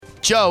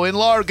Joe in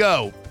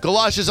Largo.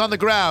 Galoshes on the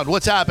ground.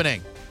 What's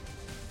happening?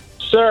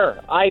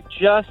 Sir, I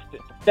just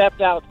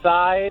stepped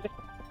outside,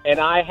 and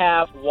I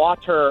have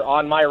water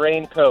on my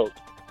raincoat.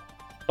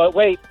 But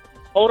wait,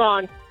 hold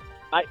on.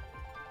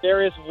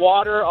 There is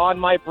water on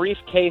my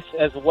briefcase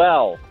as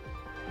well.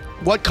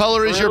 What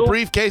color is your Drew?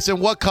 briefcase,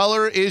 and what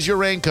color is your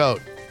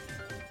raincoat?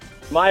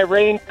 My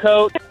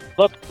raincoat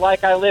looks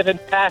like I live in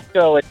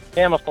Pasco. It's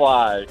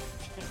camouflage.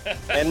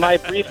 And my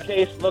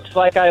briefcase looks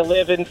like I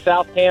live in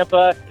South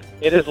Tampa.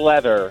 It is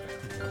leather.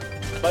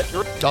 But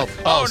Drew, Oh,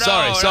 no,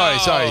 sorry,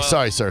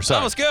 sir. Sorry.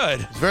 That was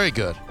good. It's very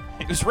good.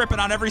 He was ripping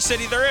on every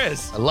city there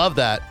is. I love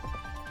that.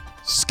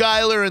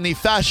 Skyler in the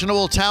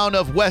fashionable town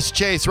of West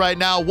Chase right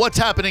now. What's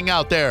happening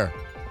out there?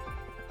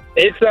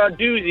 It's a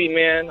doozy,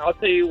 man. I'll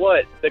tell you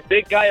what. The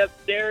big guy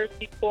upstairs,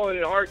 he's pulling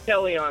an R.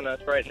 Kelly on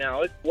us right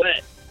now. It's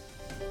wet.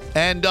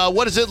 And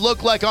what does it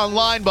look like on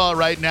Linebaugh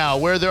right now,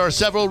 where there are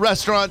several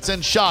restaurants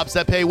and shops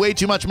that pay way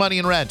too much money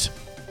in rent?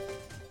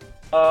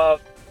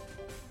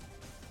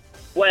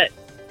 Wet.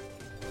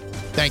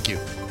 Thank you.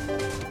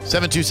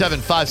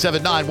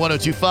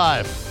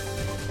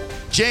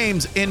 727-579-1025.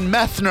 James in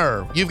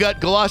Methner. You've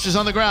got galoshes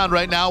on the ground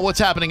right now. What's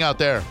happening out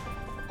there?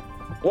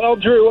 Well,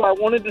 Drew, I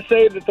wanted to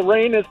say that the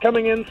rain is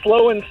coming in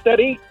slow and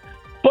steady,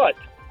 but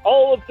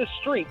all of the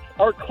streets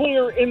are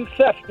clear in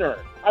Sefner.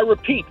 I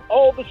repeat,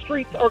 all the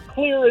streets are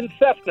clear in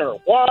Sefner.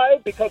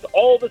 Why? Because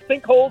all the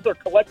sinkholes are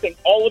collecting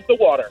all of the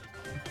water.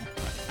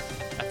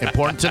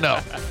 Important to know.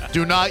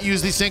 Do not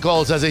use these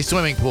sinkholes as a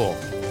swimming pool.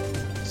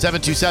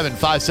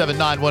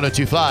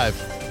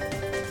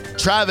 727-579-1025.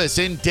 Travis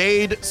in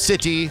Dade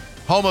City,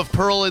 home of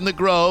Pearl in the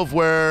Grove,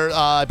 where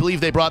I believe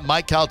they brought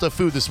Mike Calta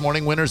food this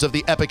morning, winners of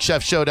the Epic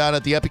Chef Showdown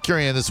at the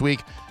Epicurean this week.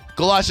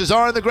 Galoshes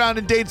are on the ground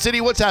in Dade City.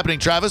 What's happening,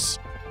 Travis?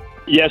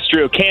 Yes,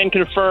 Drew. Can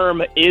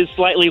confirm is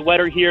slightly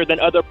wetter here than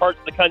other parts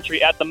of the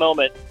country at the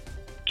moment.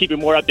 Keeping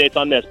more updates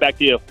on this. Back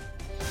to you.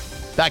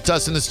 Back to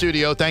us in the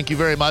studio. Thank you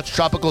very much.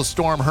 Tropical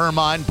Storm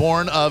Hermine,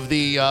 born of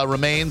the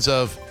remains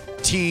of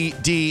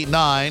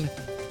TD9.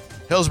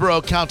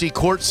 Hillsborough County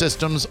court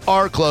systems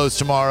are closed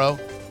tomorrow.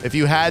 If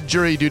you had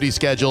jury duty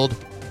scheduled,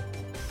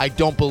 I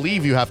don't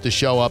believe you have to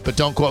show up, but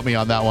don't quote me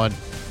on that one.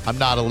 I'm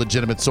not a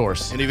legitimate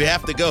source. And if you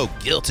have to go,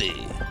 guilty.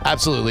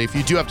 Absolutely. If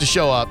you do have to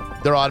show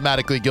up, they're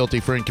automatically guilty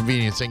for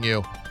inconveniencing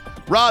you.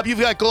 Rob, you've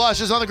got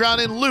galoshes on the ground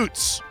in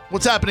Lutz.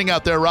 What's happening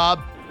out there, Rob?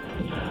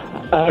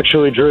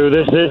 Actually, Drew,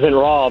 this isn't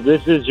Rob.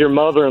 This is your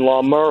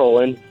mother-in-law,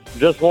 Merlin.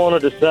 Just wanted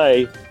to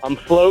say I'm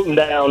floating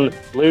down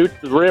Lutz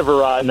River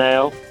right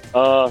now.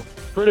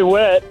 Pretty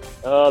wet.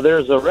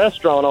 There's a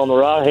restaurant on the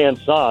right-hand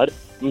side.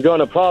 I'm going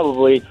to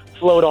probably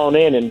float on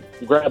in and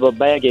grab a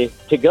baggie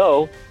to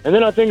go. And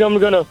then I think I'm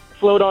going to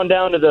float on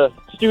down to the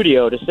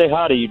studio to say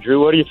hi to you, Drew.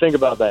 What do you think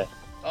about that?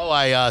 Oh,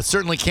 I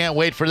certainly can't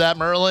wait for that,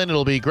 Merlin.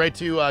 It'll be great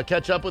to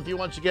catch up with you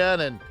once again,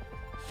 and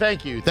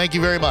thank you. Thank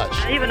you very much.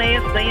 I even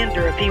asked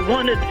Xander if he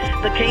wanted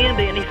the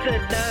candy, and he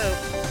said no.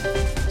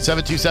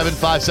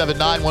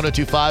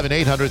 727-579-1025 and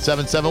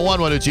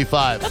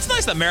 800-771-1025. That's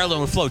nice that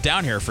Marilyn would float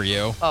down here for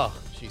you. Oh,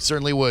 she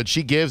certainly would.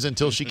 She gives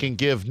until she can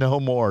give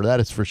no more. That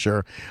is for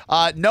sure.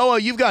 Noah,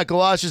 you've got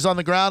galoshes on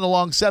the ground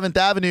along 7th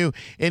Avenue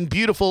in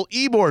beautiful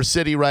Ybor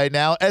City right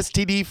now.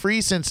 STD free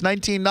since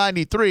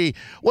 1993.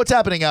 What's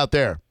happening out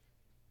there?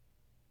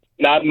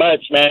 Not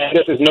much, man.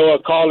 This is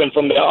Noah calling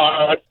from the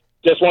Ark.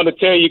 Just want to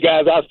tell you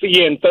guys I'll see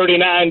you in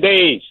 39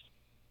 days.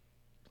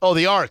 Oh,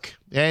 the Ark.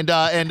 And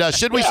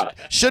should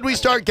we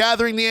start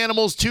gathering the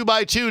animals 2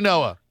 by 2,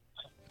 Noah?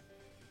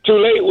 Too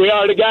late. We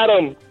already got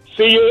them.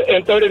 See you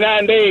in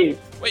 39 days.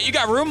 Wait, you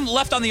got room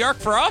left on the Ark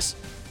for us?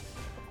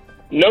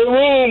 No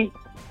room.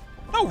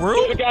 No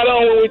room? We got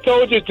on when we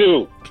told you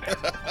to.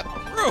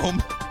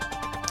 Room?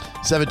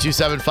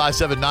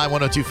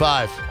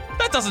 727-579-1025.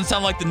 That doesn't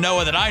sound like the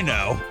Noah that I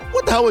know.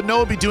 What the hell would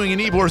Noah be doing in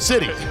Ybor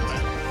City?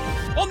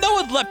 Well,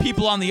 Noah would let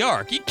people on the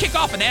Ark. He'd kick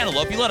off an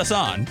antelope. You let us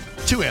on.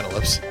 2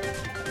 antelopes.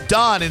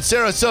 Don in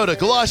Sarasota,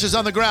 galoshes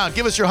on the ground.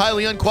 Give us your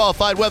highly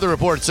unqualified weather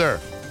report, sir.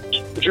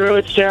 Drew,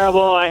 it's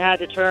terrible. I had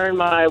to turn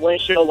my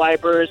windshield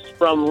wipers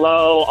from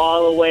low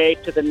all the way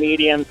to the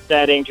medium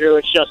setting. Drew,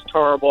 it's just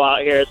horrible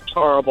out here. It's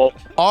horrible.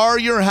 Are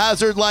your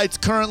hazard lights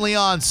currently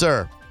on,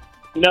 sir?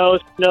 No,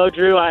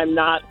 Drew, I'm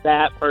not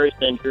that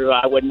person, Drew.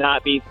 I would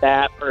not be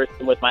that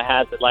person with my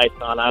hazard lights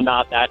on. I'm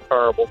not that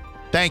terrible.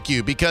 Thank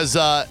you, because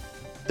the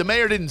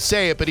mayor didn't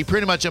say it, but he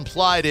pretty much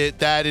implied it,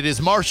 that it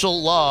is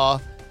martial law,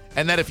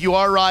 and that if you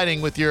are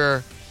riding with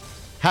your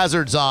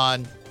hazards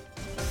on,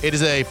 it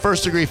is a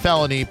first-degree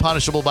felony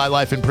punishable by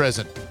life in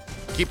prison.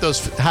 Keep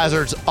those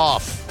hazards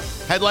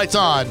off. Headlights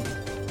on,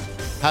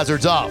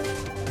 hazards off.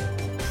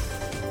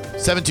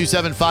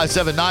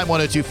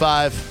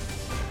 727-579-1025.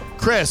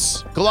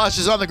 Chris,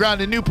 galoshes on the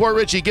ground in Newport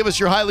Richey. Give us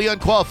your highly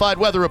unqualified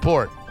weather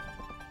report.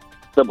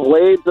 The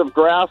blades of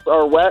grass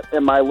are wet,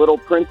 and my little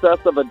princess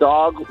of a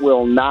dog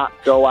will not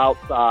go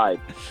outside.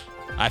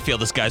 I feel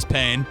this guy's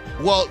pain.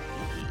 Well,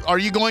 are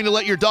you going to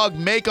let your dog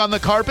make on the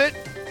carpet?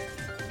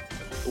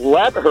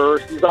 Let her.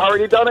 She's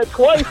already done it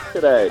twice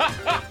today.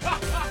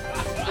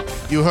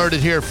 You heard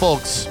it here,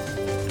 folks.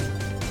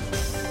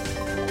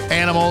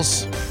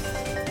 Animals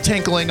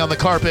tinkling on the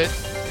carpet.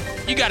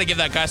 You got to give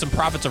that guy some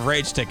Prophets of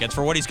Rage tickets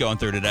for what he's going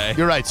through today.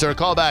 You're right, sir.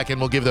 Call back and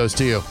we'll give those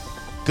to you.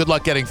 Good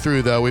luck getting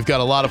through, though. We've got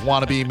a lot of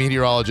wannabe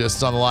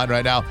meteorologists on the line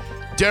right now.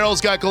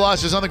 Daryl's got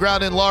galoshes on the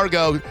ground in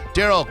Largo.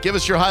 Daryl, give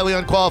us your highly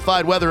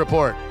unqualified weather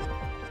report.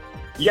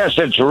 Yes,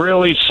 it's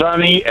really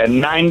sunny and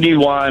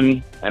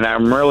 91, and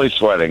I'm really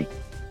sweating.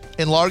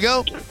 In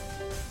Largo?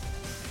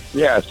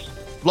 Yes.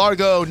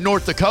 Largo,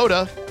 North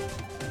Dakota.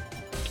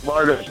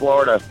 Largo,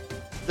 Florida.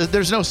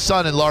 There's no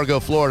sun in Largo,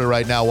 Florida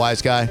right now,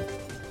 wise guy.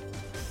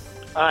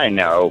 I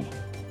know.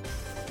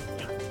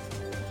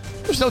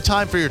 There's no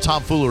time for your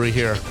tomfoolery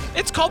here.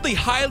 It's called the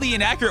highly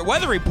inaccurate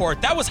weather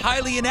report. That was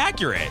highly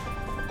inaccurate.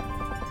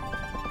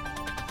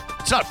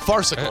 It's not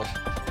farcical.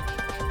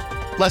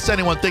 Lest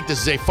anyone think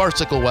this is a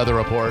farcical weather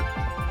report.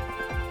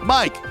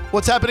 Mike,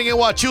 what's happening in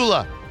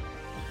Wauchula?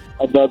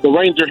 The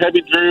rains are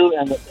heavy, Drew,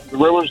 and the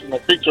rivers and the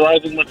creeks are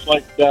rising, much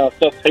like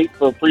Seth's hate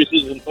for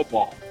preseason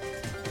football.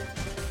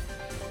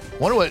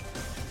 Wonder what,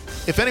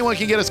 if anyone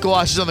can get us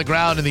galoshes on the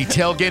ground in the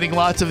tailgating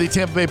lots of the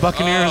Tampa Bay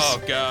Buccaneers.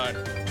 Oh, God.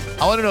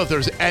 I want to know if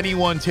there's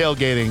anyone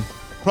tailgating.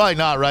 Probably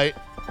not, right?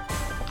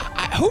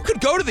 Who could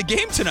go to the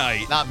game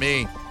tonight? Not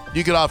me.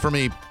 You could offer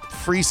me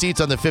free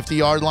seats on the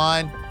 50-yard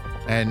line,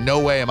 and no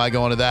way am I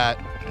going to that.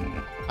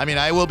 I mean,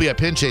 I will be at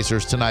Pin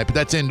Chasers tonight, but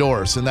that's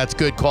indoors, and that's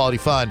good quality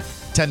fun.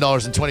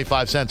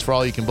 $10.25 for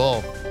all you can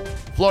bowl.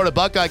 Florida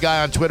Buckeye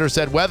guy on Twitter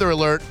said, weather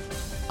alert.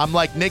 I'm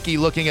like Nikki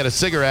looking at a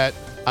cigarette.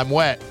 I'm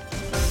wet.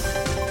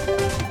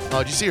 Oh,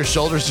 did you see her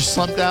shoulders just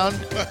slump down?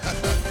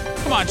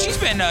 Come on, she's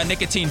been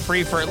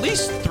nicotine-free for at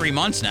least 3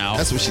 months now.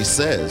 That's what she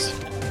says.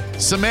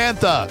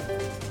 Samantha,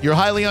 your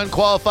highly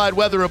unqualified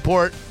weather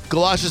report.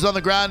 Galoshes on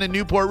the ground in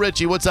Newport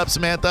Richie. What's up,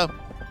 Samantha?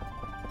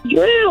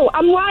 Drew,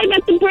 I'm live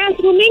at the Brass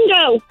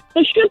Flamingo.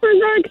 The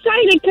strippers are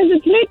excited because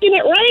it's making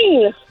it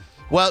rain.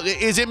 Well,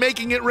 is it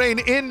making it rain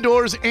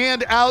indoors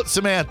and out,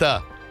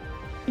 Samantha?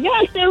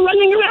 Yes, they're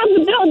running around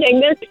the building.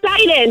 They're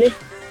excited.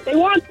 They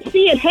want to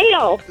see it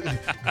hail.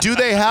 Do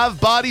they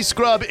have body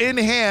scrub in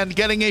hand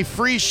getting a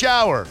free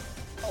shower?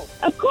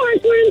 Of course,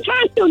 we're in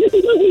Pasco. This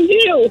is what we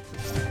do.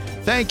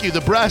 Thank you. The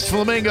Brass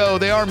Flamingo,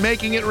 they are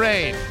making it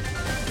rain.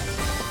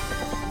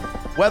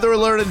 Weather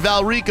alert in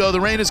Valrico.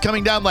 The rain is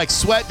coming down like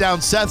sweat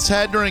down Seth's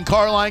head during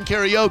Carline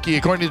karaoke,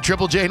 according to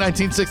Triple J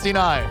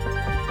 1969.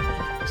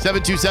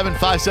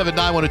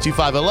 727-579-1025.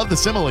 I love the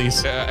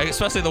similes.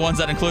 Especially the ones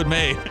that include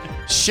me.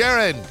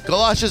 Sharon,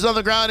 galoshes on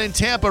the ground in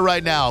Tampa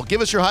right now. Give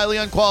us your highly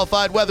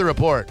unqualified weather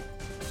report.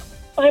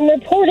 I'm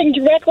reporting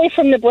directly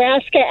from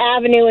Nebraska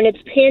Avenue, and it's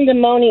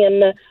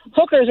pandemonium. The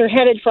hookers are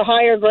headed for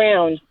higher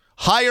ground.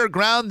 Higher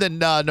ground than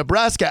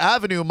Nebraska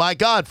Avenue, my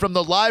God, from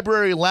the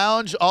Library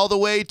Lounge all the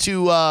way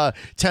to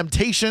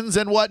Temptations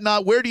and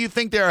whatnot. Where do you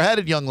think they're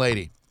headed, young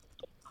lady?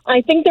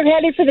 I think they're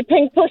headed for the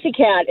Pink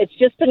Pussycat. It's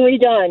just been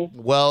redone.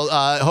 Well,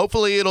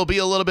 hopefully it'll be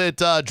a little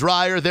bit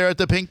drier there at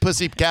the Pink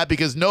Pussycat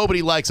because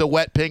nobody likes a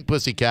wet Pink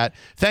Pussycat.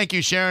 Thank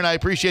you, Sharon. I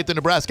appreciate the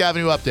Nebraska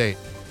Avenue update.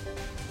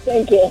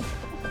 Thank you.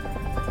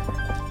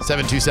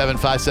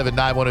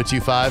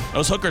 727-579-1025.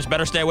 Those hookers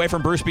better stay away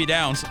from Bruce B.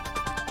 Downs.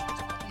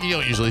 You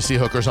don't usually see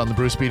hookers on the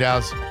Bruce B.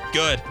 Downs.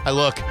 Good. I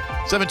look.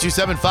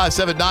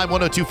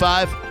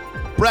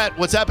 727-579-1025. Brett,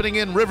 what's happening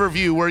in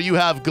Riverview where you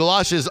have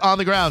galoshes on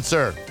the ground,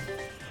 sir?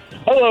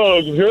 Hello,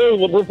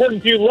 Drew.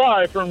 Reporting to you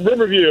live from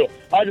Riverview.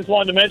 I just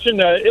wanted to mention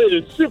that it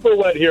is super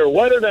wet here,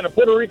 wetter than a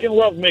Puerto Rican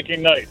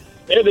lovemaking night.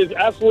 It is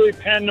absolutely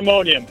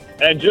pandemonium.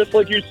 And just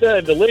like you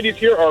said, the ladies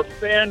here are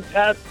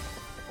fantastic.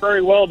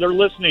 Very well, they're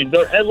listening.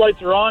 Their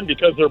headlights are on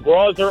because their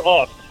bras are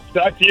off.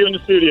 Back to you in the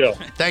studio.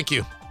 Thank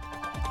you.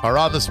 Our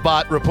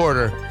on-the-spot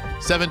reporter,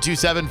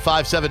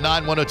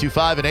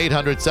 727-579-1025 and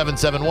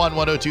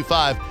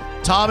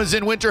 800-771-1025. Tom is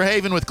in Winter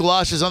Haven with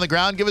galoshes on the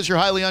ground. Give us your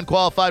highly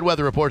unqualified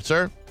weather report,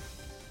 sir.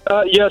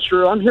 Yes,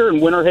 Drew. I'm here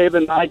in Winter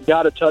Haven. I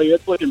got to tell you,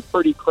 it's looking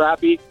pretty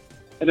crappy,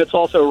 and it's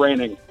also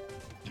raining.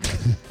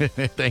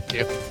 Thank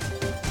you.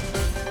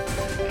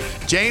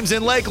 James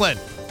in Lakeland.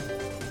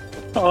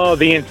 Oh,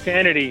 the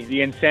insanity,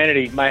 the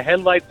insanity. My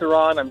headlights are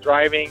on. I'm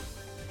driving.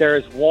 There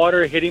is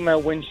water hitting my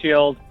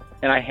windshield,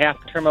 and I have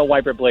to turn my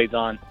wiper blades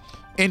on.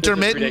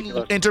 Intermittent,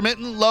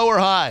 low or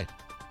high?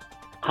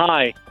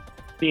 High.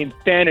 The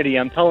insanity.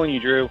 I'm telling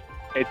you, Drew.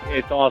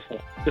 It's awful.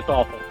 Just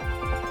awful.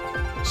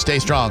 Stay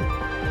strong.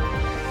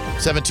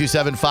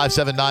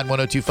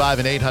 727-579-1025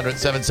 and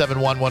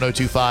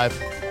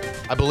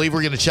 800-771-1025. I believe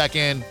we're going to check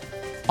in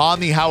on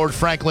the Howard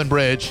Franklin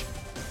Bridge.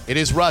 It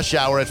is rush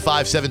hour at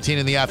 5:17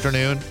 in the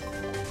afternoon.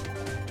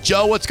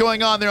 Joe, what's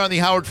going on there on the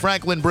Howard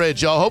Franklin Bridge?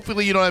 Joe,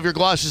 hopefully you don't have your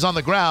galoshes on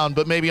the ground,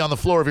 but maybe on the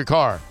floor of your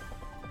car.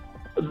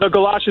 The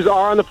galoshes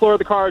are on the floor of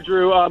the car,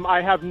 Drew.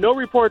 I have no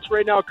reports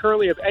right now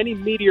currently of any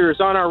meteors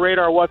on our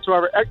radar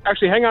whatsoever.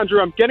 Actually, hang on, Drew.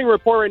 I'm getting a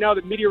report right now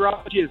that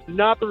meteorology is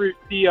not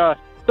the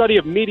study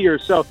of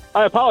meteors, so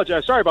I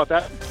apologize. Sorry about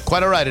that.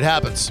 Quite all right. It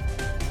happens.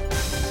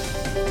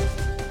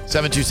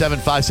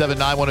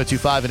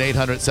 727-579-1025 and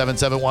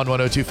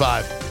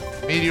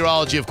 800-771-1025.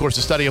 Meteorology, of course,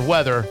 the study of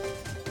weather,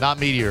 not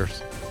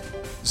meteors.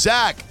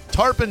 Zach,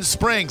 Tarpon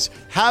Springs.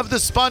 have the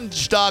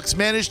sponge docks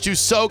managed to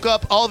soak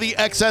up all the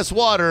excess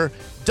water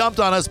dumped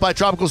on us by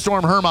Tropical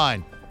Storm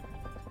Hermine?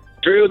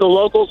 Drew, the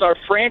locals are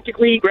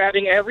frantically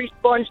grabbing every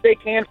sponge they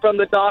can from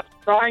the docks,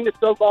 trying to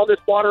soak all this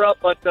water up,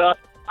 but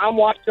I'm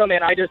watching them,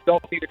 and I just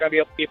don't think they're going to be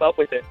able to keep up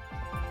with it.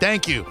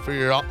 Thank you for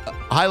your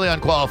highly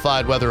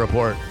unqualified weather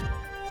report.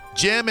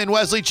 Jim in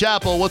Wesley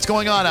Chapel, what's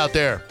going on out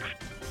there?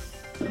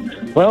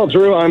 Well,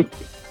 Drew, I'm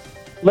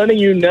letting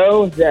you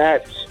know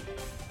that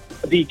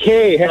the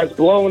K has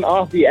blown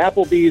off the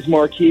Applebee's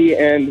marquee,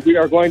 and we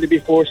are going to be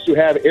forced to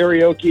have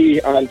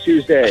karaoke on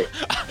Tuesday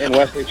in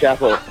Wesley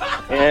Chapel.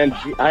 And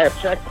I have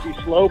checked the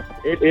slope.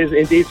 It is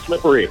indeed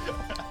slippery.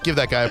 Give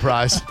that guy a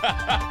prize.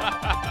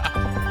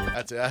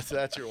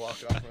 That's your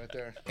walk-off right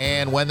there.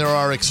 And when there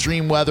are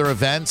extreme weather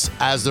events,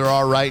 as there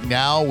are right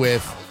now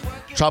with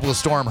Tropical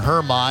Storm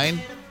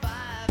Hermine,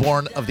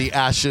 born of the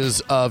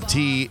ashes of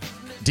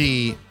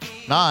TD9,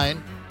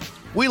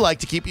 we like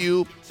to keep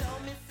you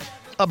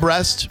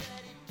abreast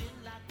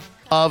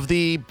of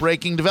the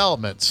breaking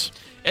developments.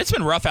 It's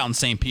been rough out in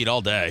St. Pete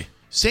all day.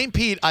 St.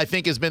 Pete, I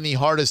think, has been the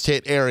hardest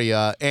hit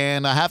area,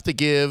 and I have to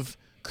give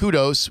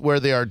kudos where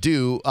they are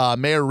due.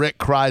 Mayor Rick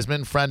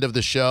Kreisman, friend of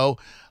the show,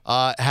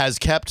 has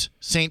kept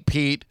St.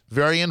 Pete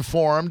very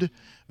informed,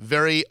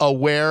 very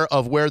aware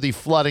of where the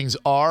floodings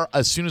are.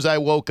 As soon as I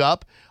woke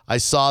up, I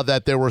saw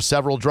that there were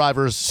several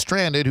drivers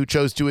stranded who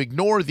chose to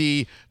ignore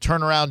the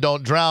turnaround,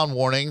 don't drown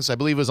warnings. I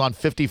believe it was on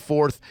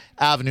 54th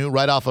Avenue,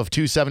 right off of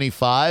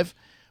 275.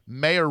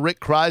 Mayor Rick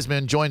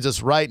Kreisman joins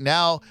us right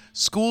now.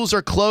 Schools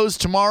are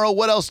closed tomorrow.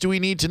 What else do we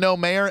need to know,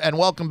 Mayor? And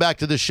welcome back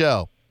to the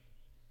show.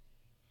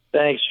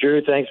 Thanks,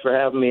 Drew. Thanks for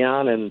having me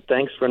on, and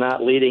thanks for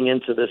not leading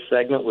into this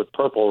segment with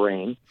Purple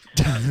Rain.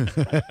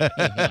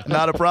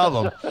 Not a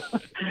problem.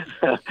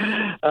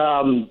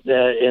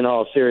 In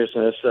all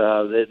seriousness,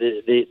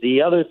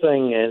 the other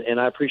thing,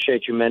 and I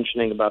appreciate you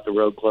mentioning about the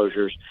road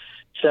closures,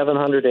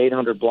 700,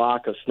 800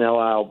 block of Snell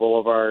Isle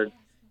Boulevard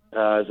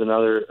is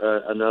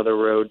another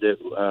road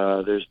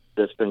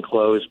that's been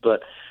closed.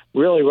 But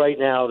really, right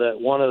now, that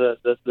one of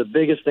the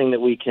biggest thing that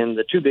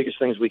the two biggest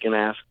things we can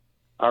ask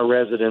our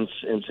residents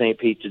in St.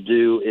 Pete to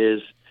do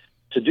is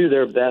to do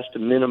their best to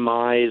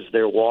minimize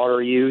their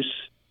water use.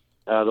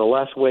 The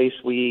less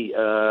waste we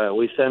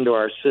send to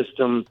our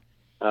system,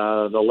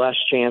 the less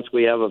chance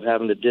we have of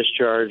having to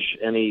discharge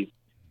any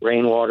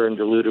rainwater and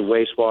diluted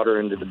wastewater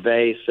into the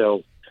bay.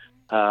 So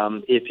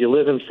if you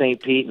live in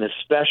St. Pete, and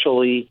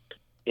especially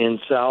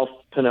in South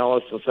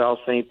Pinellas and South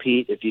St.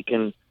 Pete, if you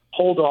can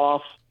hold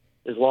off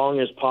as long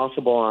as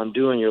possible on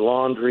doing your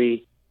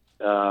laundry,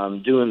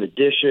 doing the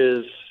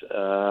dishes.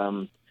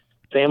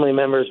 Family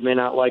members may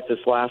not like this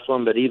last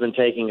one, but even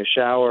taking a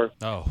shower.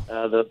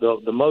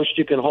 The most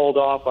you can hold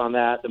off on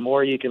that, the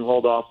more you can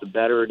hold off, the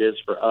better it is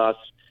for us.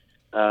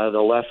 The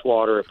less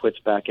water it puts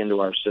back into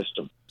our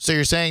system. So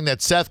you're saying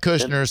that Seth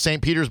Kushner,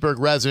 St. Petersburg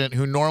resident,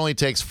 who normally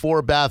takes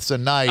 4 baths a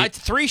night,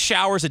 3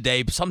 showers a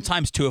day,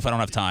 sometimes 2 if I don't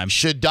have time,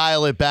 should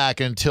dial it back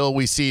until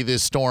we see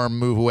this storm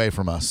move away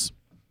from us.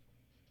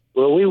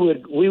 Well, we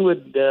would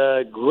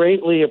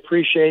greatly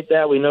appreciate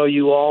that. We know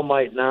you all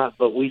might not,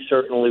 but we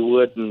certainly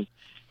would,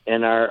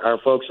 and our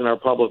folks in our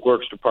Public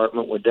Works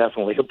Department would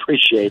definitely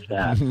appreciate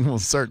that. Well,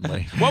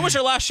 certainly. What was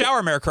your last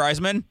shower, Mayor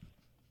Kreisman?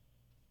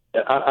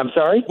 I'm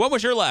sorry? What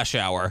was your last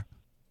shower?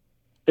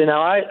 You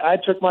know, I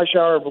took my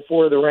shower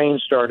before the rain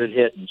started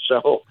hitting,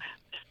 so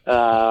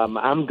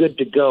I'm good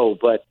to go.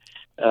 But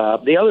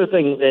the other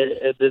thing,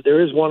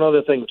 there is one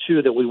other thing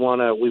too that we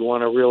want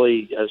to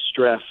really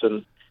stress,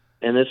 and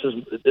this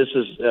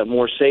is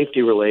more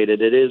safety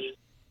related. It is,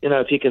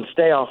 if you can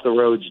stay off the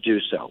roads, do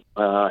so.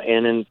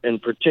 And in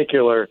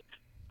particular,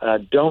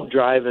 don't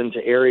drive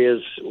into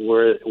areas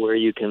where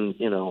you can,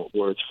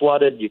 where it's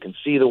flooded, you can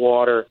see the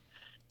water.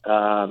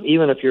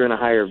 Even if you're in a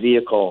higher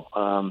vehicle,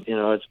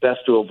 it's best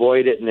to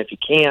avoid it. And if you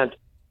can't,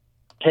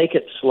 take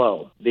it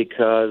slow,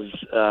 because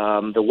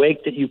the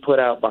wake that you put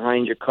out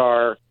behind your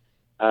car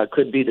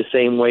could be the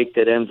same wake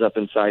that ends up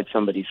inside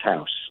somebody's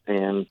house.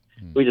 And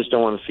we just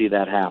don't want to see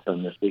that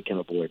happen if we can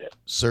avoid it.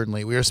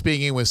 Certainly. We are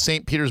speaking with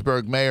St.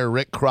 Petersburg Mayor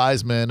Rick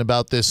Kreisman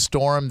about this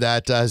storm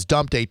that has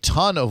dumped a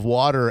ton of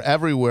water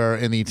everywhere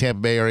in the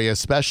Tampa Bay area,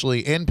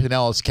 especially in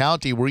Pinellas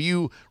County. Were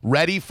you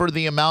ready for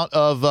the amount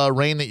of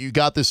rain that you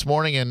got this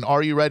morning, and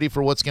are you ready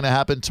for what's going to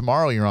happen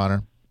tomorrow, Your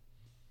Honor?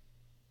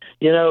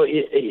 In all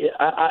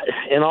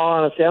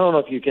honesty, I don't know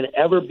if you can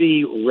ever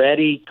be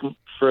ready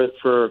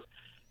for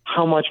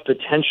how much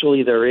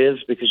potentially there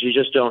is, because you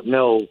just don't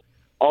know.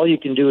 All you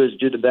can do is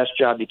do the best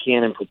job you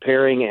can in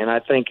preparing, and I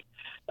think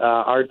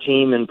our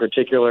team in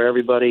particular,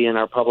 everybody in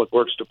our Public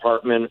Works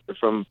Department,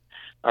 from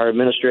our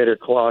administrator,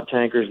 Claude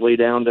Tankersley,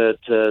 down to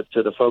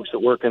the folks that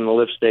work in the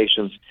lift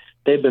stations,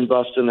 they've been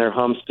busting their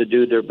humps to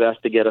do their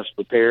best to get us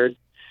prepared.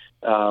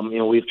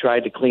 We've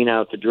tried to clean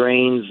out the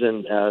drains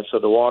and so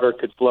the water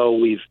could flow.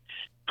 We've,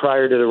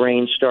 prior to the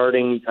rain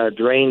starting,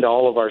 drained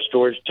all of our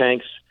storage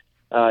tanks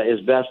as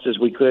best as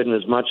we could and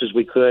as much as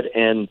we could,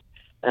 and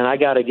I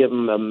got to give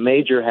them a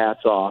major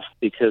hats off,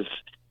 because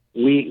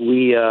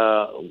we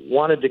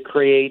wanted to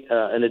create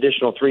an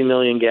additional 3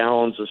 million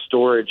gallons of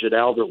storage at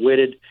Albert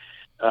Whitted.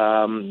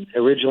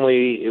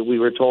 Originally, we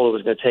were told it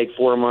was going to take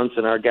 4 months,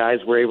 and our guys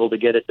were able to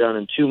get it done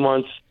in 2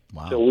 months.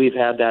 Wow. So we've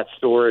had that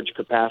storage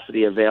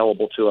capacity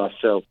available to us.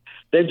 So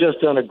they've just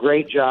done a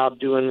great job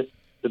doing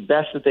the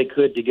best that they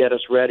could to get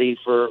us ready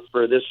for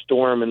this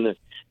storm and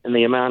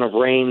the amount of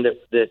rain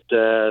that's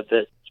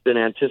been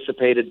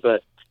anticipated.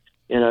 But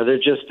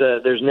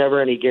there's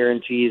never any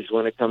guarantees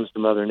when it comes to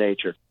Mother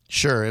Nature.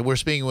 Sure, and we're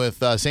speaking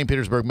with St.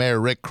 Petersburg Mayor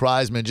Rick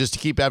Kreisman. Just to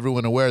keep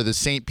everyone aware, the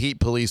St. Pete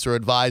police are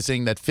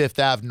advising that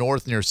 5th Ave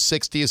North near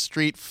 60th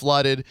Street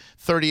flooded,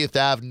 30th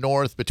Ave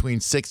North between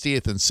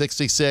 60th and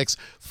 66th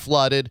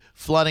flooded,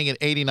 flooding at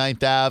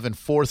 89th Ave and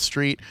 4th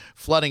Street,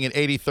 flooding at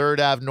 83rd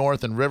Ave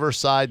North and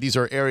Riverside. These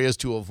are areas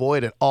to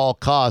avoid at all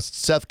costs.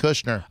 Seth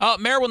Kushner.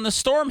 Mayor, when the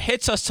storm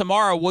hits us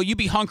tomorrow, will you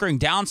be hunkering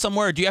down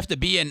somewhere? Or do you have to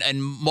be in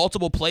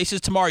multiple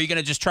places tomorrow? Or are you going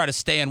to just try to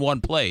stay in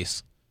one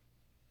place?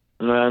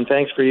 And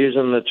thanks for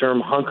using the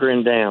term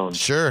hunkering down.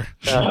 Sure.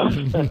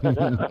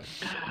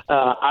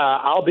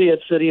 I'll be at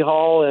City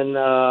Hall, and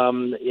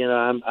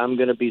I'm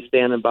going to be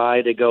standing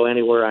by to go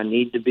anywhere I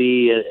need to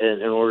be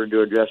in order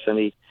to address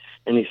any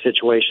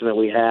situation that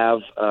we have.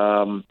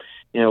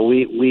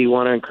 We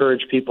want to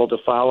encourage people to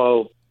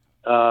follow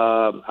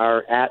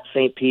our at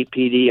St. Pete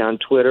PD on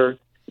Twitter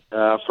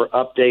for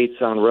updates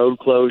on road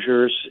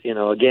closures.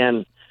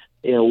 Again.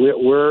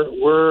 We're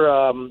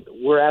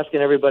asking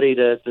everybody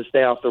to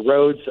stay off the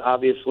roads.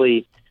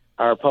 Obviously,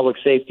 our public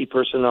safety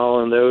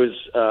personnel and those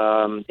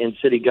in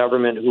city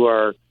government who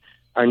are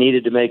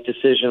needed to make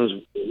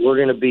decisions, we're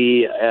going to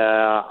be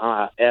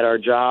at our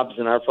jobs,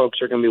 and our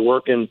folks are going to be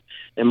working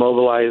and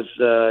mobilize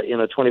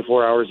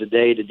 24 hours a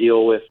day to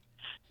deal with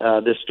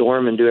this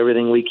storm and do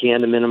everything we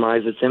can to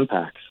minimize its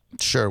impacts.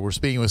 Sure. We're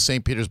speaking with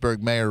St.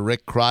 Petersburg Mayor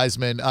Rick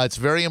Kreisman. It's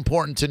very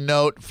important to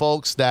note,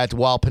 folks, that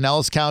while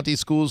Pinellas County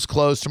schools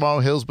close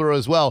tomorrow, Hillsborough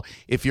as well,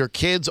 if your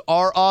kids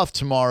are off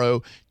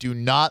tomorrow, do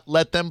not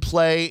let them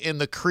play in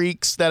the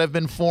creeks that have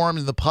been formed,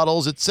 in the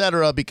puddles,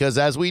 etc., because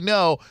as we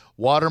know,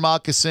 water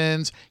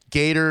moccasins,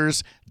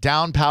 gators,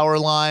 down power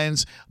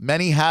lines,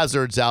 many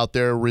hazards out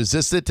there.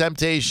 Resist the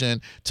temptation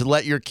to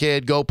let your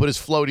kid go put his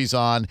floaties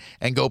on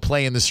and go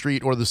play in the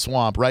street or the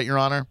swamp. Right, Your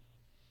Honor?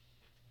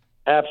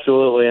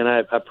 Absolutely, and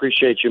I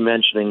appreciate you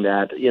mentioning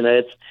that.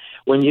 It's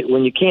when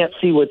you can't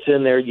see what's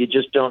in there, you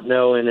just don't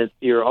know, and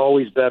you're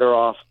always better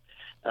off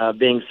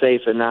being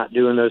safe and not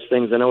doing those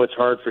things. I know it's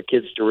hard for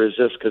kids to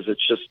resist because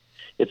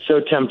it's so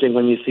tempting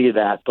when you see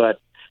that, but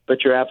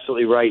you're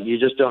absolutely right. You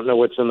just don't know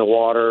what's in the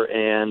water,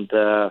 and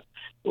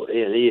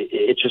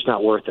it's just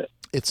not worth it.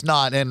 It's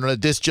not. And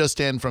this just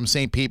in from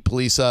St. Pete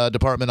Police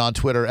Department on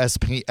Twitter,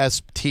 STPETEPD,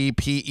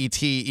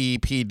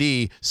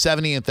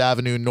 70th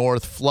Avenue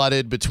North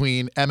flooded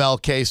between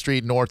MLK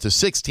Street North to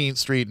 16th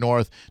Street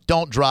North.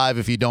 Don't drive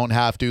if you don't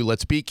have to.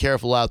 Let's be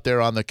careful out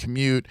there on the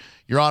commute.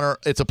 Your Honor,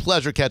 it's a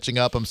pleasure catching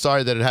up. I'm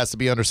sorry that it has to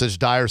be under such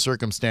dire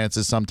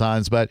circumstances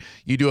sometimes, but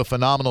you do a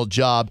phenomenal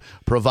job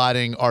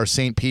providing our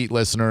St. Pete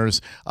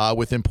listeners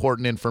with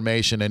important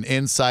information and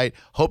insight.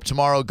 Hope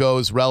tomorrow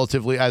goes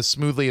relatively as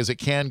smoothly as it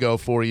can go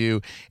for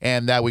you,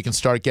 and that we can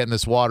start getting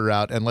this water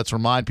out. And let's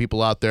remind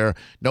people out there,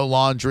 no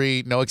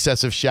laundry, no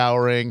excessive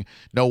showering,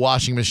 no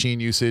washing machine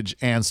usage,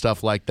 and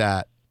stuff like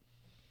that.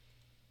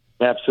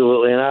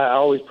 Absolutely, and I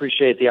always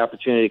appreciate the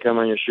opportunity to come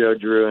on your show,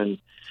 Drew. And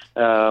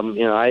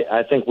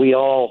I think we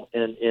all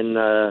in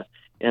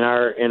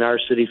our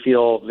city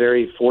feel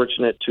very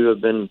fortunate to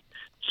have been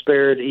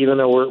spared, even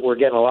though we're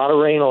getting a lot of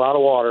rain, a lot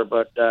of water.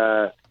 But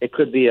it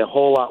could be a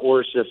whole lot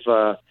worse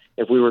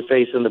if we were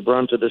facing the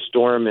brunt of the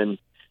storm. And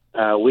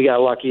we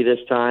got lucky this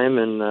time,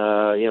 and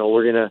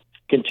we're going to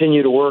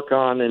continue to work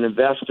on and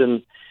invest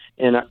in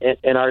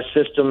our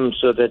system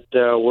so that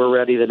we're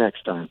ready the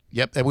next time.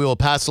 Yep, and we will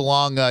pass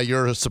along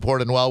your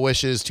support and well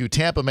wishes to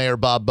Tampa Mayor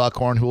Bob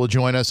Buckhorn, who will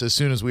join us as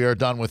soon as we are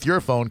done with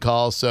your phone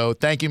call. So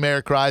thank you,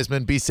 Mayor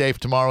Kreisman. Be safe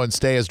tomorrow and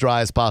stay as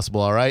dry as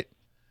possible, all right?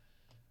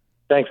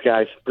 Thanks,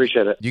 guys.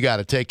 Appreciate it. You got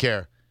it. Take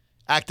care.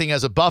 Acting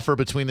as a buffer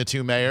between the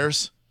two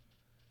mayors,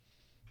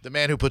 the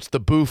man who puts the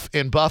boof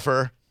in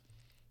buffer,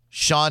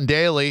 Sean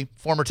Daly,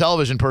 former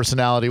television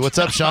personality. What's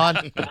up,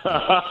 Sean?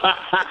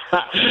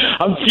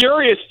 I'm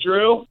furious,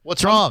 Drew.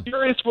 What's wrong?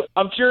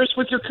 I'm furious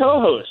with your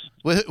co-host.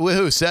 With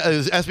who?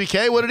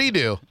 SBK? What did he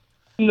do?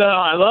 No,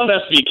 I love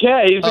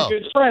SBK. He's a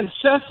good friend.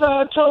 Seth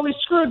totally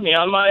screwed me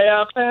on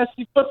my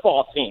fantasy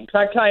football team.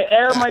 Can I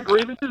air my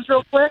grievances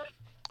real quick?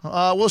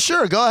 Well,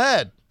 sure. Go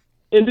ahead.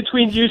 In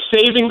between you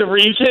saving the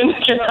region,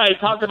 can I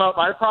talk about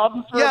my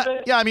problems for a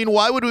bit? Yeah, I mean,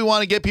 why would we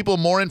want to get people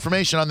more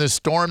information on this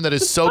storm that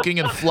is soaking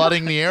and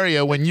flooding the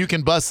area when you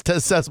can bust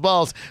Seth's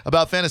balls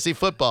about fantasy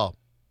football?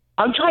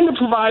 I'm trying to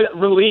provide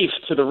relief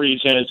to the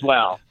region as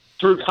well,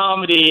 through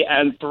comedy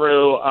and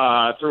through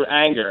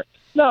anger.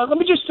 No, let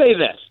me just say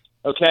this,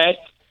 okay?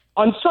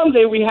 On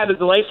Sunday, we had a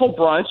delightful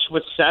brunch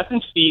with Seth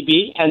and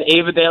Phoebe and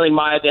Ava Daly,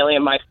 Maya Daly,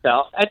 and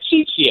myself at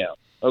Chichio.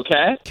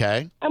 Okay?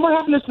 Okay. And we're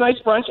having this nice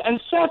brunch,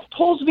 and Seth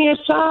pulls me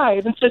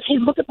aside and says, hey,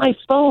 look at my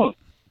phone.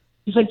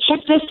 He's like, check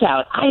this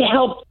out. I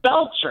helped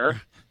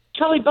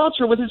Charlie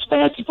Belcher with his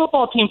fantasy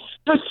football team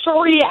for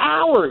 3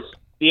 hours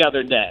the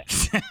other day.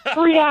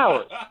 3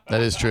 hours.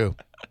 That is true.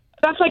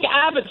 That's like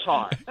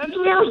Avatar. That's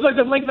 3 hours like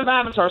the length of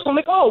Avatar. So I'm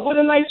like, oh, what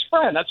a nice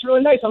friend. That's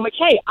really nice. I'm like,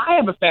 hey, I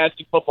have a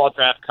fantasy football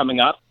draft coming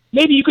up.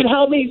 Maybe you could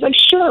help me. He's like,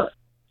 sure.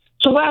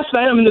 So last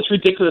night I'm in this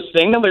ridiculous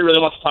thing. Nobody really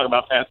wants to talk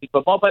about fantasy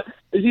football, but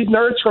there's these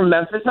nerds from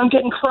Memphis. I'm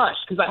getting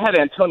crushed because I had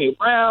Antonio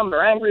Brown.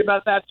 They're angry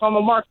about that, so I'm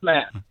a Mark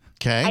man.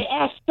 Okay. I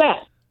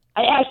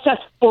asked Seth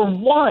for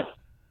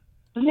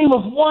the name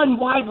of one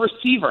wide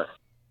receiver.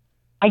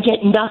 I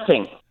get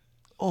nothing.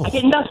 I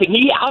get nothing.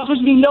 He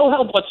offers me no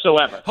help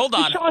whatsoever. Hold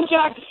on. Deshaun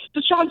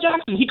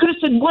Jackson. He could have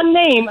said one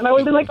name, and I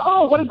would have been like,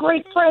 oh, what a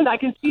great friend. I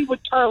can see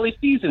what Charlie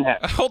sees in him.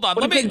 Hold on.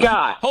 What a good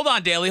guy. Hold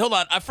on, Daly. Hold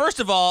on. First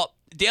of all,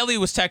 Daly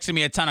was texting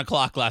me at 10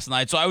 o'clock last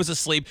night, so I was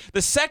asleep.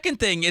 The second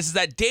thing is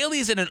that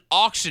Daly's in an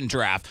auction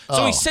draft.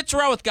 So he sits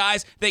around with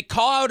guys, they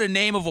call out a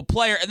name of a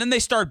player, and then they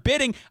start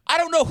bidding. I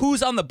don't know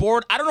who's on the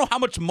board. I don't know how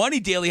much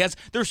money Daly has.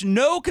 There's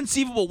no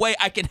conceivable way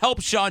I can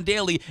help Sean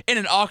Daly in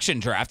an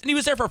auction draft. And he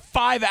was there for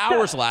 5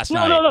 hours last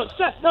night. No,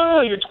 Seth, no,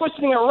 you're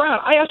twisting it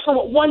around. I asked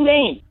for one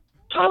name.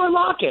 Tyler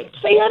Lockett.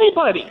 Say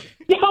anybody.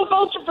 Dale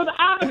Belcher for the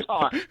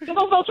Avatar.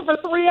 Dale Belcher for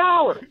 3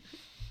 hours.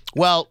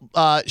 Well,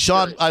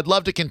 Sean, I'd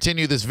love to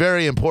continue this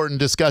very important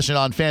discussion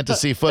on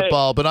fantasy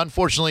football, but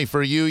unfortunately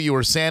for you, you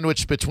were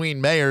sandwiched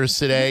between mayors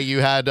today. You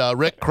had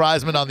Rick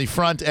Kreisman on the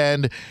front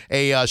end,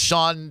 a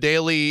Sean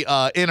Daly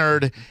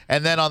innard,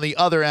 and then on the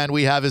other end,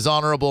 we have his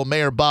Honorable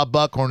Mayor Bob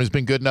Buckhorn, who's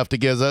been good enough to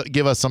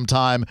give us some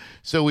time.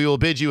 So we will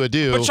bid you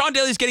adieu. But Sean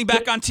Daly's getting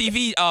back on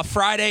TV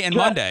Friday and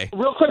Monday.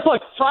 Real quick,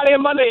 look, Friday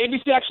and Monday,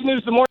 ABC Action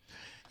News, the morning.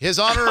 His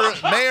Honor,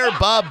 Mayor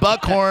Bob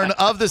Buckhorn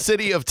of the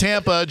city of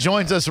Tampa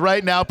joins us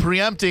right now,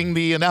 preempting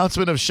the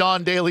announcement of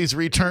Sean Daly's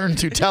return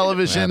to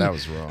television. Man, that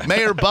was wrong.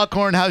 Mayor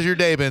Buckhorn, how's your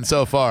day been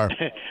so far?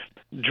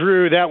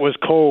 Drew, that was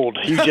cold.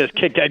 You just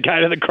kicked that guy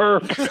to the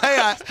curb.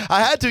 Hey,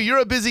 I had to. You're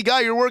a busy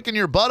guy. You're working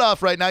your butt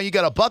off right now. You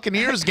got a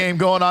Buccaneers game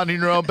going on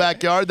in your own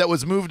backyard that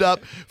was moved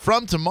up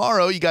from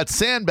tomorrow. You got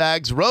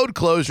sandbags, road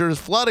closures,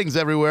 floodings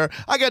everywhere.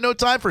 I got no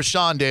time for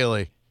Sean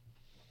Daly.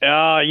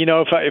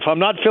 If I'm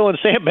not filling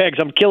sandbags,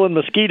 I'm killing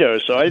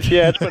mosquitoes. So it's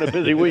been a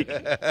busy week.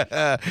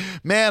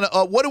 Man,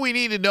 what do we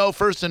need to know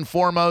first and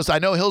foremost? I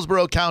know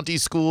Hillsborough County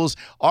schools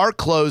are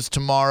closed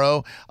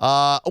tomorrow.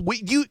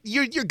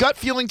 Your gut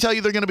feeling tell you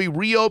they're going to be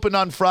reopened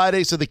on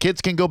Friday so the kids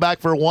can go back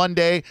for one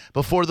day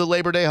before the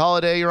Labor Day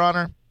holiday, Your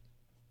Honor?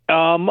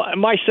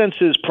 My sense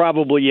is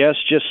probably yes.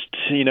 Just,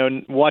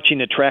 watching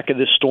the track of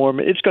this storm,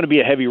 it's going to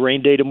be a heavy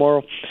rain day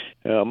tomorrow.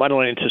 I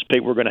don't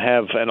anticipate we're going to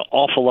have an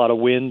awful lot of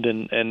wind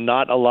and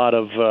not a lot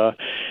of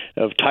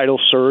tidal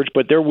surge,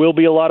 but there will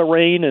be a lot of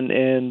rain, and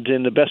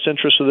in the best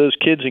interest of those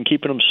kids and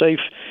keeping them safe,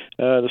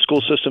 the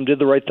school system did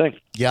the right thing.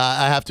 Yeah,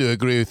 I have to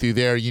agree with you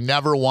there. You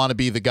never want to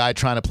be the guy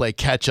trying to play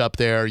catch up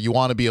there. You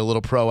want to be a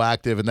little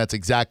proactive, and that's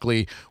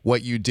exactly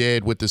what you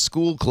did with the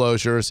school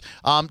closures.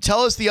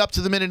 Tell us the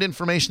up-to-the-minute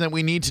information that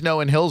we need to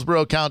know in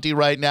Hillsborough County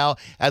right now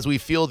as we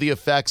feel the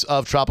effects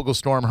of Tropical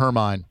Storm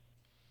Hermine.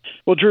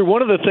 Well, Drew,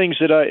 one of the things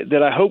that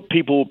I hope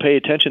people will pay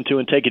attention to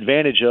and take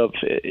advantage of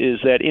is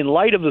that in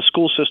light of the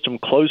school system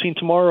closing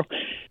tomorrow,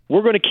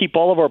 we're going to keep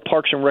all of our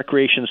parks and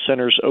recreation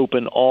centers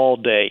open all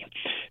day.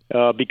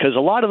 Because a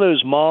lot of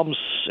those moms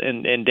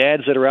and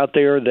dads that are out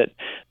there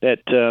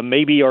that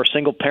maybe are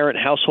single-parent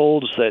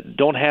households that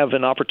don't have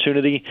an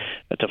opportunity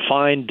to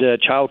find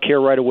child care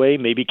right away,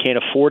 maybe can't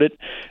afford it,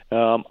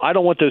 I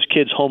don't want those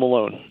kids home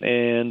alone.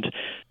 And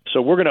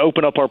so we're going to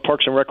open up our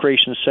parks and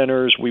recreation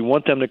centers. We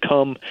want them to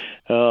come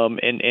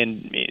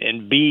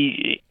and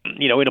be,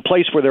 in a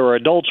place where there are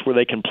adults where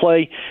they can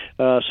play.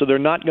 So they're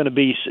not going to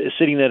be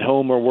sitting at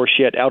home or worse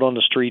yet, out on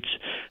the streets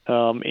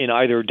in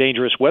either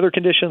dangerous weather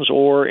conditions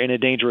or in a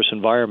dangerous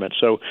environment.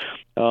 So,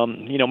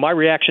 my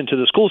reaction to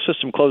the school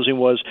system closing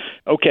was,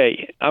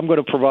 okay, I'm going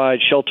to provide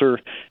shelter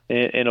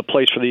and a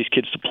place for these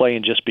kids to play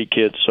and just be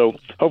kids. So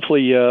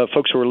hopefully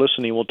folks who are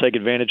listening will take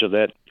advantage of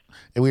that.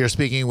 And we are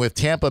speaking with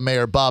Tampa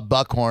Mayor Bob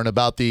Buckhorn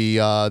about the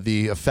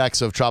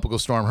effects of Tropical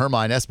Storm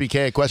Hermine.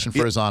 SBK, a question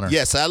for His Honor.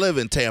 Yes, I live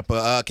in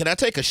Tampa. Can I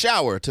take a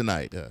shower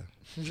tonight?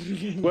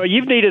 Well,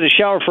 you've needed a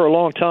shower for a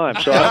long time,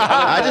 so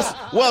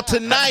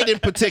tonight in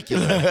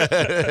particular.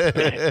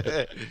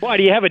 Why,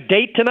 do you have a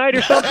date tonight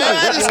or something?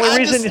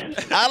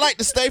 I like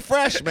to stay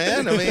fresh,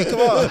 man. I mean,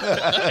 come on.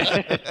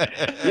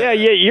 Yeah,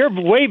 you're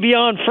way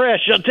beyond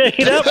fresh. I'll tell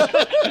you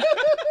that.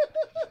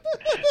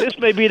 This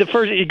may be the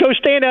first. You go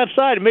stand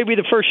outside. It may be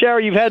the first shower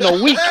you've had in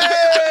a week.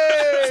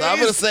 Hey! So I'm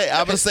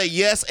gonna say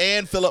yes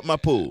and fill up my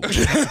pool.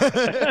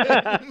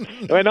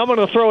 And I'm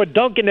gonna throw a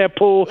dunk in that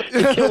pool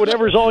to kill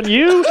whatever's on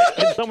you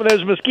and some of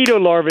those mosquito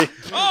larvae.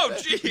 Oh,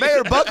 geez.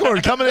 Mayor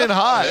Buckhorn coming in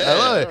hot. I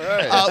love it.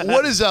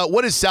 Right.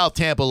 What is South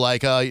Tampa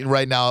like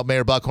right now,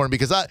 Mayor Buckhorn?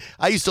 Because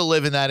I used to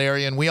live in that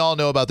area, and we all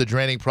know about the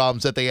draining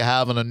problems that they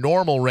have on a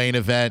normal rain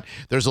event.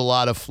 There's a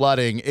lot of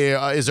flooding.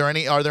 Are there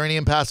any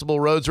impassable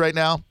roads right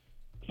now?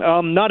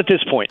 Not at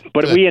this point,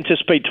 but we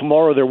anticipate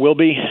tomorrow there will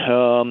be.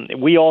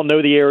 We all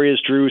know the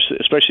areas, Drew,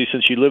 especially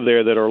since you live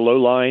there, that are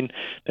low-lying,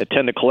 that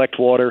tend to collect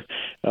water.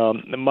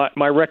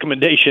 My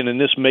recommendation, and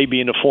this may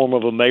be in the form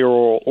of a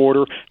mayoral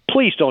order,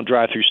 please don't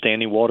drive through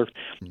standing water.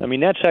 I mean,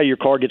 that's how your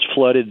car gets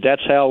flooded.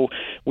 That's how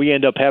we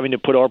end up having to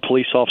put our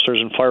police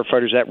officers and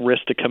firefighters at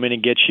risk to come in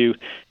and get you.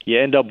 You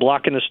end up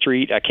blocking the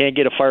street. I can't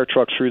get a fire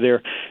truck through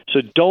there.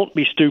 So don't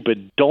be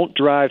stupid. Don't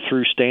drive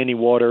through standing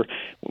water,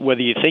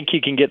 whether you think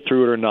you can get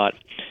through it or not.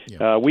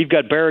 We've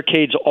got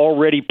barricades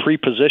already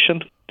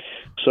pre-positioned.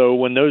 So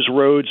when those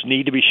roads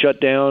need to be shut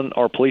down,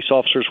 our police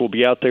officers will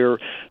be out there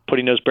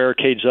putting those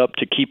barricades up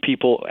to keep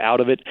people out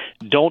of it.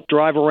 Don't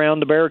drive around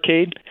the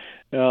barricade.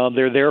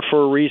 They're there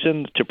for a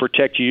reason, to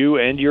protect you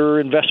and your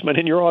investment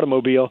in your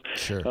automobile.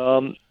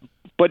 Sure.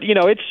 But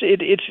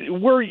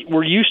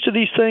we're used to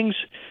these things.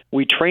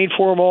 We train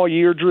for them all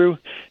year, Drew.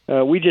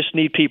 We just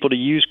need people to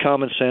use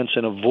common sense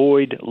and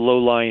avoid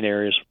low-lying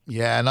areas.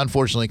 Yeah, and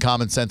unfortunately,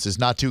 common sense is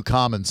not too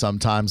common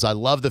sometimes. I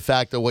love the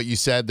fact that what you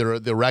said,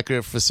 the rec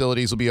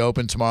facilities will be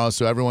open tomorrow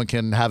so everyone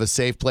can have a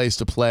safe place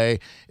to play,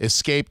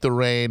 escape the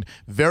rain.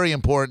 Very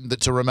important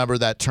to remember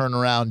that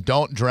turnaround,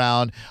 don't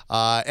drown.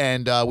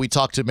 And we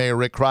talked to Mayor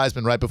Rick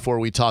Kreisman right before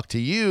we talked to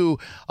you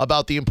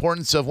about the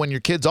importance of when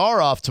your kids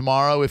are off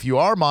tomorrow, if you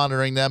are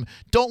monitoring them,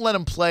 don't let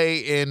them play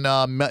in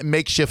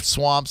makeshift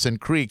swamps and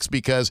creeks,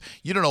 because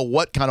you don't know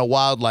what kind of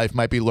wildlife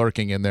might be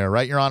lurking in there,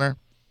 right, Your Honor?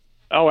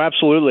 Oh,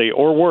 absolutely,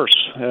 or worse.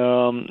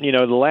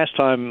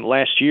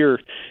 Last year,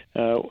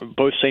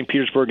 both St.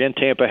 Petersburg and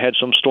Tampa had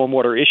some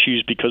stormwater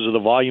issues because of the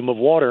volume of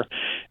water,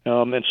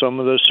 and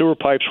some of those sewer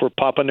pipes were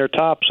popping their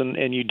tops,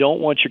 and you don't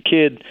want your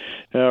kid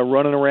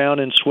running around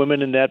and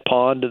swimming in that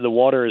pond. The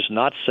water is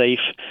not safe,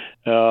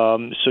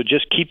 so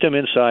just keep them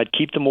inside,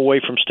 keep them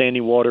away from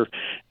standing water.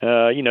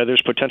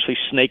 There's potentially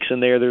snakes in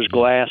there, there's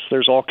glass,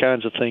 there's all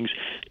kinds of things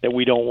that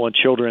we don't want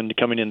children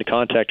coming into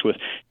contact with.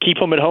 Keep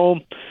them at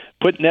home.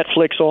 Put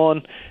Netflix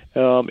on.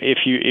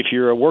 If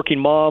you're a working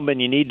mom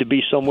and you need to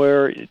be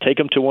somewhere, take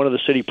them to one of the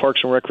city parks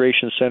and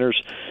recreation centers.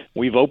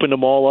 We've opened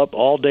them all up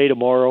all day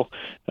tomorrow,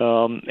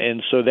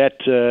 and so that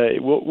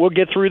we'll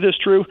get through this,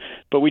 Drew.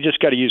 But we just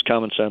got to use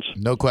common sense.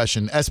 No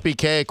question.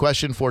 SBK,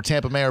 question for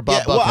Tampa Mayor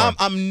Bob Buckhorn. Well,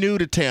 I'm new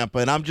to Tampa,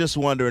 and I'm just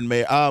wondering,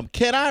 Mayor,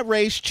 can I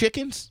raise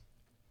chickens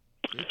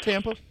in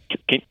Tampa?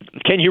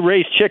 Can you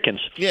raise chickens?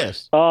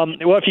 Yes. Well,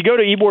 if you go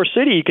to Ybor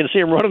City, you can see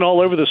them running all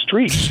over the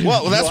streets.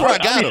 Well, that's where I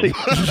got them.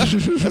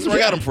 That's where I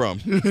got them from.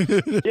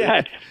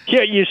 Yeah,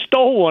 you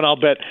stole one, I'll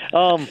bet.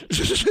 Well,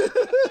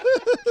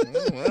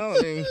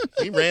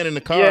 he ran in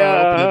the car.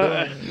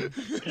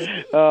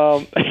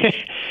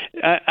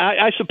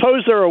 I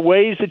suppose there are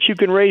ways that you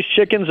can raise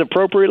chickens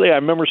appropriately. I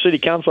remember City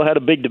Council had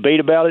a big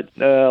debate about it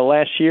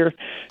last year,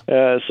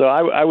 so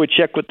I would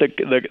check with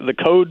the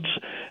codes.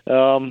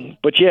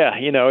 But yeah,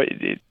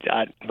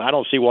 I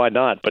don't see why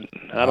not. But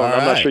I'm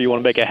not sure you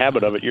want to make a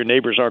habit of it. Your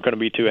neighbors aren't going to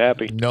be too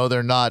happy. No,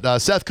 they're not.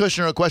 Seth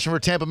Kushner, a question for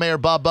Tampa Mayor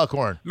Bob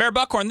Buckhorn. Mayor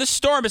Buckhorn, this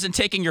storm isn't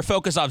taking your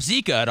focus off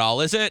Zika at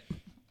all, is it?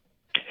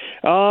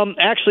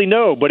 Actually,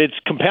 no, but it's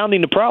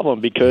compounding the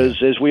problem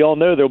because, as we all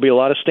know, there'll be a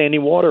lot of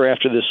standing water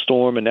after this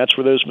storm, and that's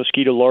where those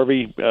mosquito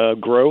larvae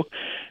grow.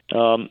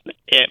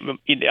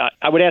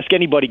 I would ask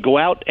anybody, go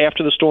out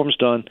after the storm's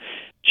done,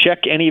 check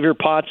any of your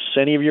pots,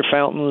 any of your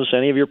fountains,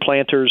 any of your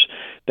planters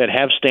that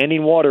have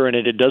standing water in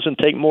it. It doesn't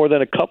take more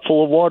than a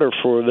cupful of water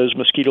for those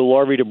mosquito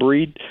larvae to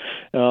breed.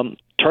 Turn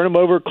them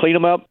over, clean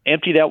them up,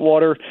 empty that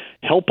water,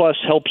 help us,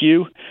 help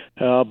you.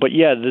 But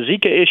yeah, the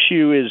Zika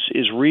issue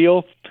is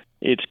real.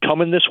 It's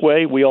coming this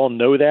way. We all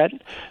know that.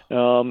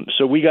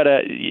 So we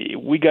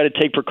gotta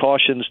take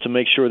precautions to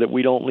make sure that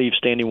we don't leave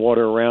standing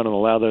water around and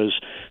allow those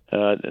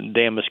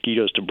damn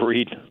mosquitoes to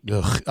breed.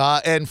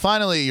 And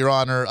finally, Your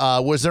Honor,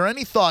 was there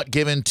any thought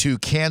given to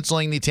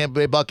canceling the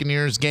Tampa Bay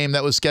Buccaneers game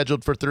that was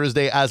scheduled for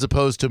Thursday as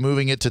opposed to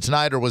moving it to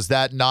tonight, or was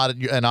that not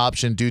an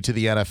option due to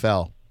the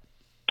NFL?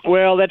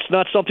 Well, that's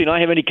not something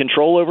I have any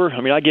control over.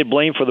 I mean, I get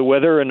blamed for the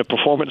weather and the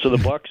performance of the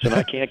Bucs, and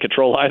I can't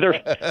control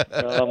either.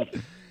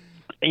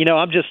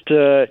 I'm just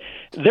they're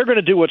going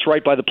to do what's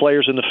right by the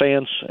players and the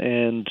fans,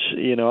 and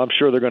I'm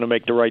sure they're going to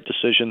make the right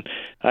decision.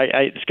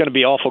 It's going to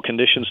be awful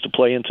conditions to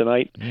play in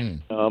tonight,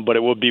 but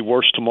it would be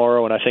worse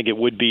tomorrow, and I think it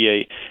would be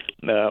a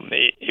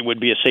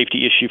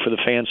safety issue for the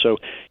fans. So,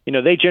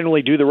 they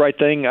generally do the right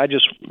thing. I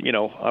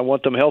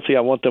want them healthy.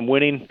 I want them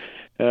winning.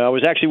 I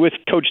was actually with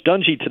Coach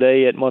Dungy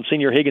today at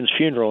Monsignor Higgins'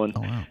 funeral, and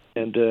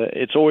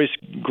it's always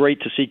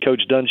great to see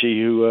Coach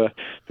Dungy,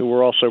 who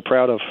we're all so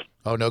proud of.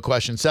 Oh, no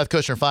question. Seth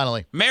Kushner,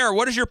 finally. Mayor,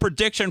 what is your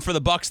prediction for the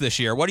Bucs this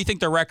year? What do you think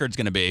their record's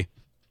going to be?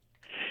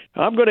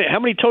 How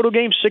many total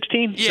games?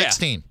 16? Yeah.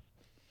 16.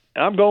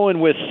 I'm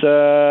going with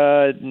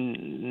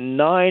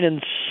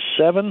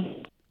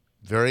 9-7.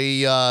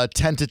 Very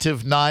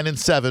tentative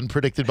 9-7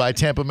 predicted by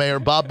Tampa Mayor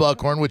Bob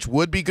Buckhorn, which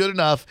would be good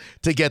enough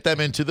to get them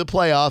into the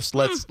playoffs.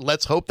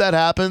 Let's hope that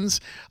happens.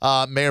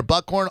 Mayor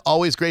Buckhorn,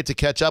 always great to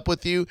catch up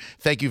with you.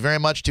 Thank you very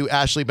much to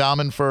Ashley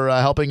Bauman for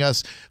helping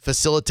us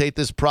facilitate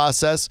this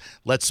process.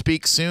 Let's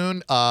speak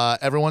soon.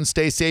 Everyone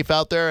stay safe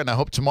out there, and I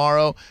hope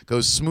tomorrow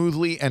goes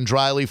smoothly and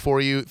dryly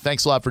for you.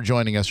 Thanks a lot for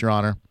joining us, Your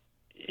Honor.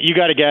 You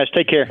got it, guys.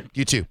 Take care.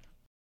 You too.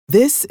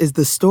 This is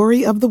the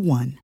story of the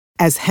one.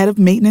 As head of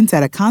maintenance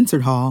at a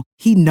concert hall,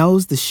 he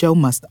knows the show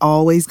must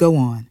always go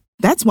on.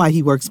 That's why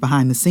he works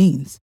behind the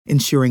scenes,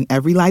 ensuring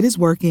every light is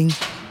working,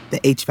 the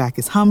HVAC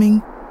is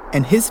humming,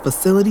 and his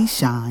facility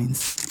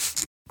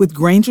shines. With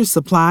Grainger's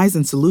supplies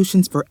and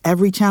solutions for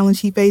every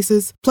challenge he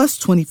faces, plus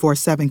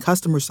 24/7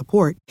 customer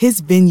support, his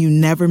venue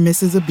never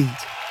misses a beat.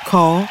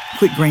 Call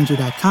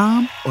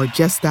quickgrainger.com or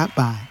just stop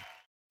by.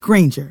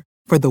 Grainger,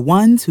 for the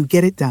ones who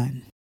get it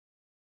done.